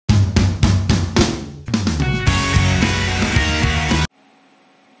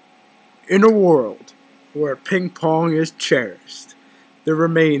In a world where ping pong is cherished, there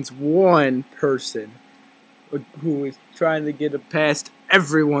remains one person who is trying to get past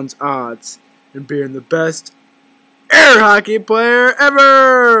everyone's odds and being the best air hockey player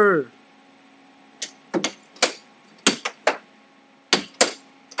ever!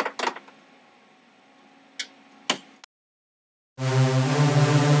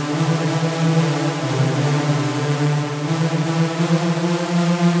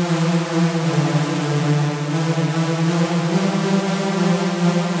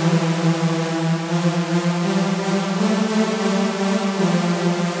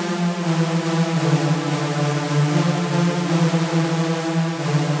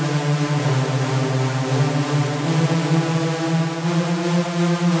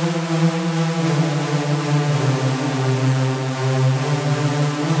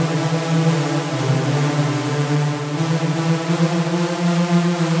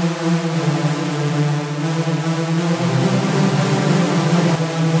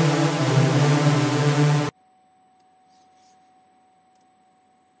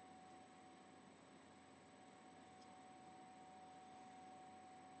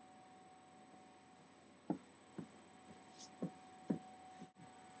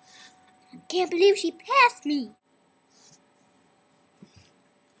 Can't believe she passed me.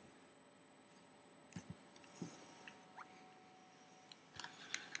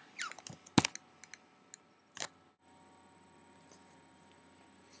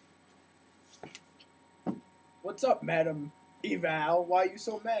 What's up, Madam Eval? Why are you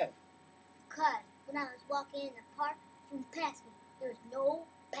so mad? Cause when I was walking in the park, she passed me. There was no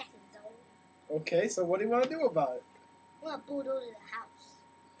passing zone. Okay, so what do you want to do about it? I want to bulldoze the house.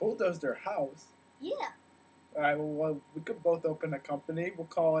 Bulldoze their house? Yeah. Alright, well, we could both open a company. We'll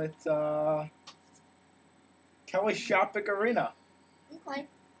call it, Kelly Shopping Arena. Okay.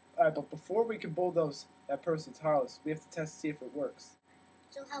 Alright, but before we can bulldoze that person's house, we have to test to see if it works.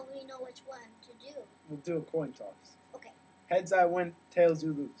 So how do we know which one to do? We'll do a coin toss. Okay. Heads I win, tails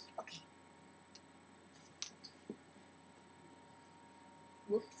you lose. Okay.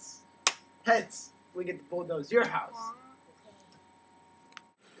 Whoops. Heads, we get to bulldoze your house.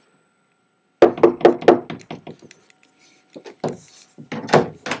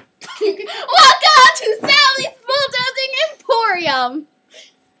 Welcome to Sally's Bulldozing Emporium.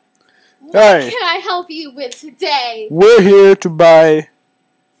 Hey. What can I help you with today? We're here to buy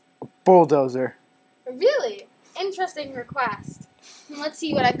a bulldozer. Really interesting request. Let's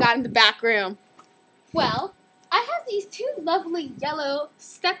see what I've got in the back room. Well, I have these two lovely yellow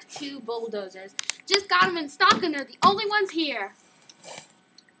Step 2 bulldozers. Just got them in stock and they're the only ones here.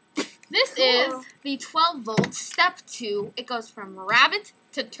 This is the 12-volt Step 2. It goes from rabbit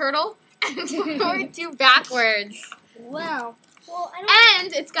to turtle and forward to backwards. Wow. Well,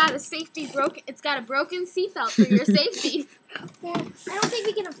 And it's got a broken seatbelt for your safety. Yeah, I don't think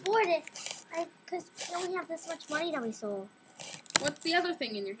we can afford it. Because we only have this much money that we sold. What's the other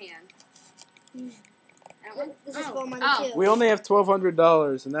thing in your hand? That one? This is for money too. We only have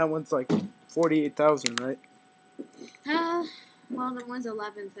 $1,200, and that one's like $48,000, right? Well, the one's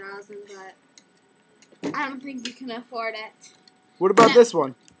 $11,000, but I don't think you can afford it. What about this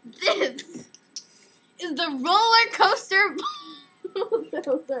one? This is the roller coaster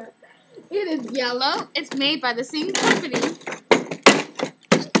bulldozer. It is yellow. It's made by the same company.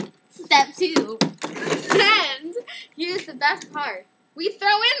 Step 2. And here's the best part. We throw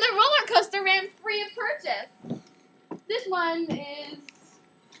in the roller coaster ramp free of purchase. This one is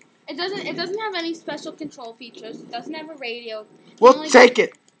it doesn't have any special control features. It doesn't have a radio. We'll take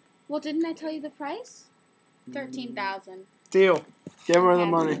it. Well, didn't I tell you the price? $13,000. Deal. Give her the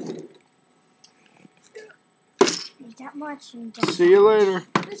money. Ain't that much. See you later.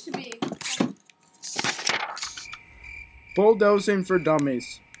 This should be. Bulldozing for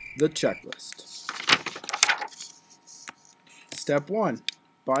Dummies. The checklist. Step 1.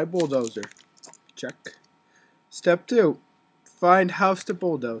 Buy bulldozer. Check. Step 2. Find house to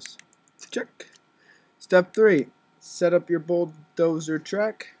bulldoze. Check. Step 3. Set up your bulldozer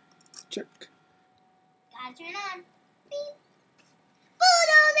track. Check. Gotta turn on. Beep.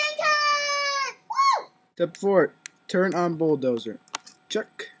 Bulldozing time! Woo! Step 4. Turn on bulldozer.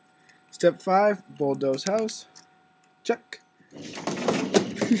 Check. Step 5. Bulldoze house. Check.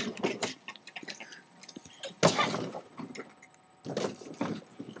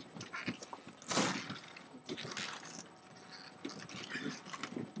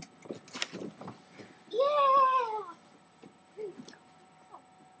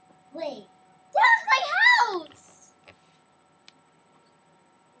 Wait, that's my house!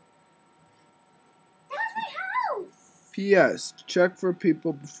 That's my house! P.S. Check for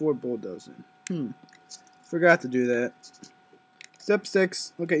people before bulldozing. Forgot to do that. Step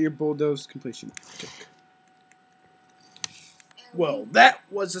 6. Look at your bulldoze completion check. Well, that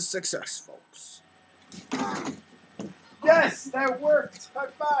was a success, folks. Yes, that worked. High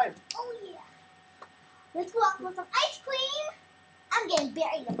five. Oh yeah. Let's go out for some ice cream. I'm getting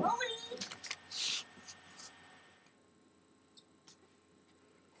berry lemoni.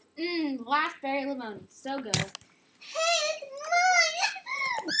 Last berry lemon. So good. Hey, it's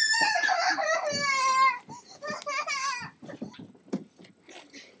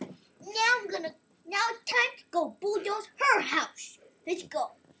mine. Now it's time to go bulldoze her house. Let's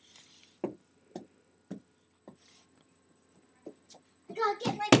go. I gotta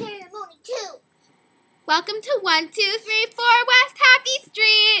get my berry lemoni too. Welcome to 1234 West Happy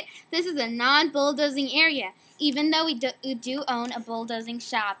Street. This is a non-bulldozing area, even though we do own a bulldozing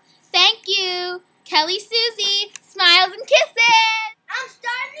shop. Thank you, Kelly Susie. Smiles and kisses. I'm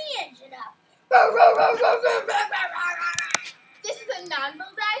starting the engine up. This is a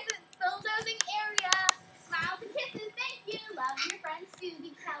non-bulldozing area. Smiles and kisses. Thank you. Love your friend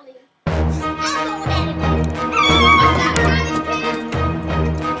Susie Kelly.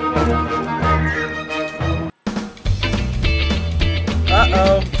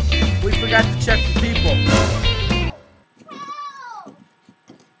 Uh-oh. We forgot to check for people. Help!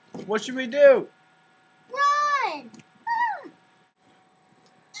 What should we do? Run!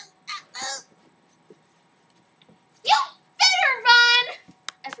 You better run.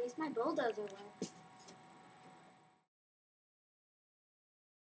 At least my bulldozer will.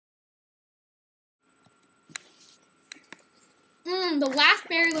 The last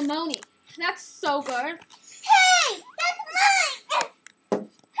berry lemoni. That's so good. Hey! That's mine!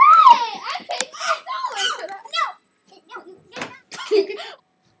 Hey, I paid $5 for that. No! Okay,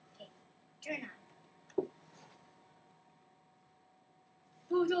 turn on.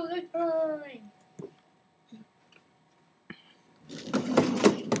 Bulldozer time.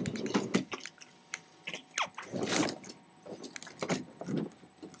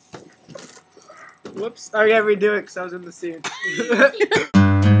 Whoops. I gotta redo it because I was in the scene.